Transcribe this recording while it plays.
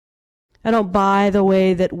I don't buy the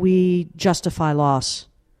way that we justify loss.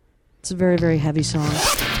 It's a very, very heavy song.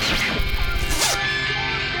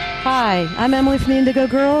 Hi, I'm Emily from the Indigo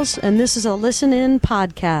Girls, and this is a Listen In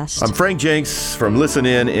podcast. I'm Frank Jenks from Listen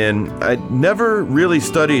In, and I never really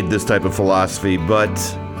studied this type of philosophy, but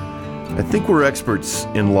I think we're experts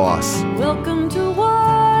in loss. Welcome to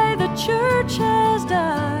Why the Church Has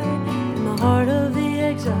Died, in the heart of the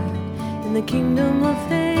exile, in the kingdom of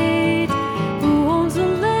hate, who owns the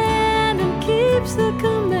land and keeps the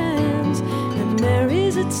commands, and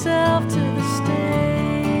marries itself to the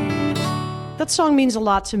state. That song means a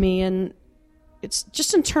lot to me, and it's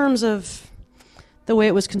just in terms of the way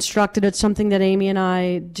it was constructed. It's something that Amy and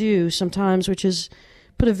I do sometimes, which is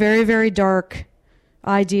put a very, very dark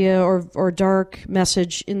idea or dark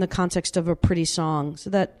message in the context of a pretty song.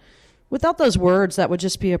 So that without those words, that would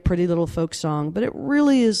just be a pretty little folk song. But it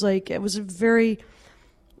really is like,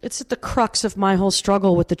 it's at the crux of my whole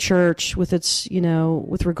struggle with the church, with its,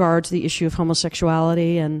 with regard to the issue of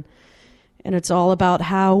homosexuality. And it's all about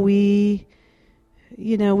how we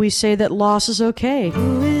say that loss is okay.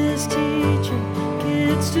 Who is teaching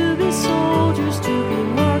kids to be soldiers, to be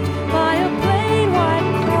marked by a plain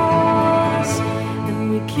white cross?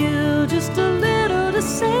 And we kill just a little to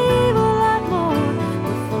save a lot more.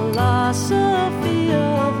 The philosophy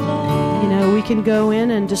of law. We can go in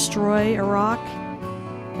and destroy Iraq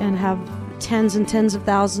and have tens and tens of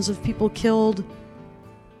thousands of people killed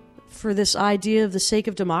for this idea of the sake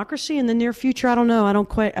of democracy. In the near future, I don't know. I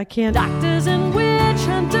can't. Doctors and witch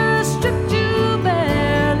hunters stripped you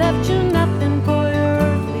bare, left you nothing for your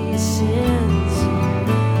earthly sins.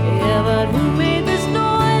 Yeah, but who made this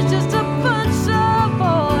noise? Just a bunch of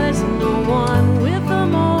boys, and the one with the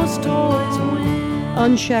most toys wins.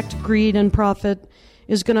 Unchecked greed and profit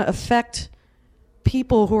is going to affect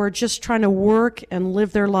people who are just trying to work and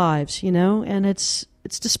live their lives, and it's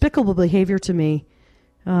despicable behavior to me.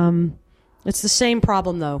 It's the same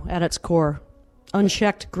problem, though, at its core.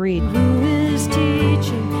 Unchecked greed. Who is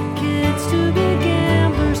teaching kids to be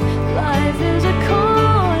gamblers? Life is a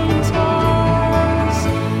coin toss.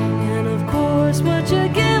 And of course, what you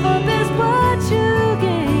give up is what you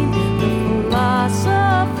gain. The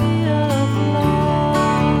philosophy of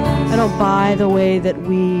loss. I don't buy the way that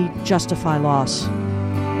we justify loss.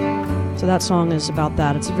 So that song is about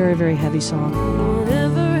that. It's a very, very heavy song.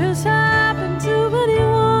 Whatever has happened to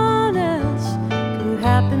anyone else could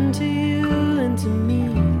happen to you and to me.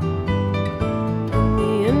 And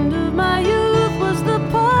the end of my youth was the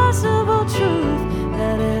possible truth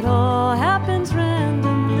that it all happens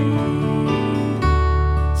randomly.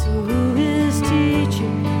 So who is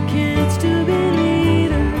teaching kids to be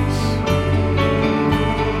leaders?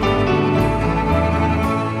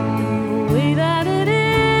 And the way that it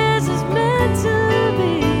is meant to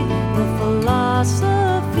be the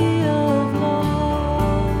philosophy of law.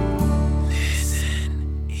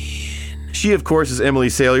 She, of course, is Emily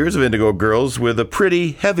Saliers of Indigo Girls with a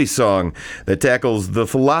pretty heavy song that tackles the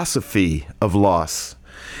philosophy of loss.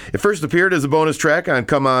 It first appeared as a bonus track on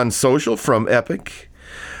Come On Social from Epic.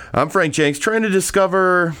 I'm Frank Jenks, trying to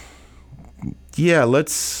discover,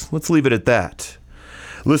 let's leave it at that.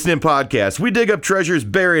 Listen In podcast. We dig up treasures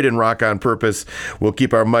buried in rock on purpose. We'll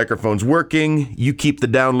keep our microphones working. You keep the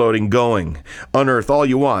downloading going. Unearth all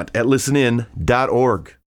you want at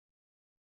listenin.org.